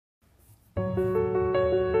Y'avait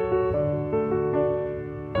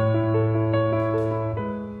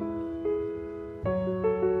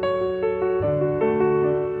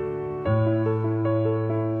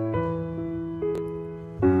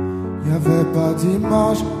pas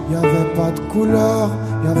d'image, y'avait pas de couleur,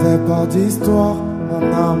 y'avait pas d'histoire,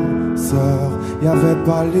 mon âme sœur. Y'avait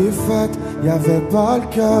pas les fêtes, y'avait pas le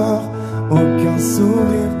cœur, aucun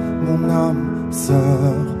sourire, mon âme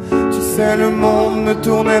sœur. Tu sais le monde ne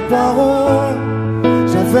tournait pas rond,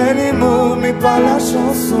 j'avais les mots mais pas la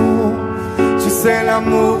chanson. Tu sais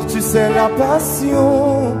l'amour, tu sais la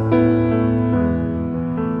passion.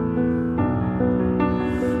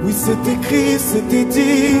 Oui c'est écrit, c'était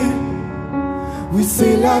dit. Oui,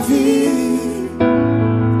 c'est la vie.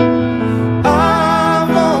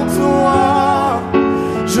 Avant toi,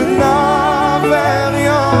 je n'avais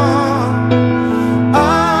rien.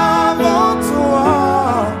 Avant toi,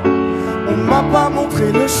 on m'a pas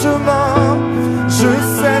montré le chemin. Je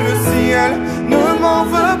sais le ciel ne m'en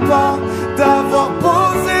veut pas d'avoir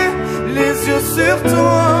posé les yeux sur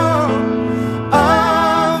toi.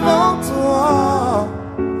 Avant toi,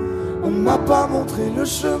 on m'a pas montré le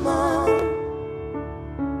chemin.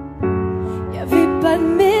 Y'avait pas de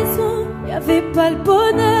maison, y'avait pas le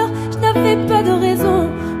bonheur, je n'avais pas de raison,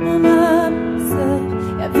 mon âme sœur.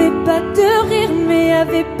 Y'avait pas de rire, mais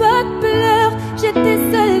y'avait pas de pleurs, j'étais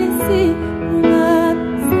seule ici, mon âme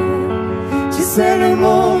sœur. Tu sais le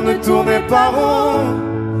monde ne tournait pas rond,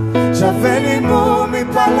 j'avais les mots mais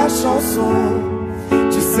pas la chanson.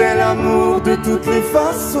 Tu sais l'amour de toutes les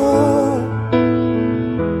façons.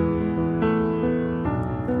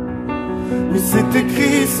 Oui c'est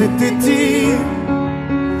écrit, c'était dit.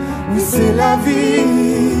 Oui c'est la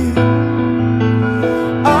vie.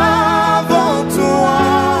 Avant toi,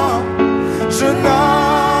 je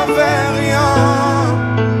n'avais rien.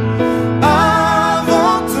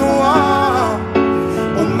 Avant toi,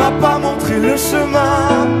 on m'a pas montré le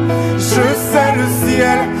chemin. Je sais le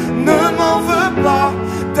ciel ne m'en veut pas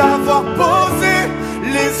d'avoir posé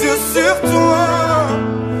les yeux sur toi.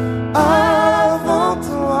 Avant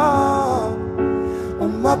toi, on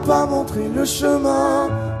m'a pas montré le chemin.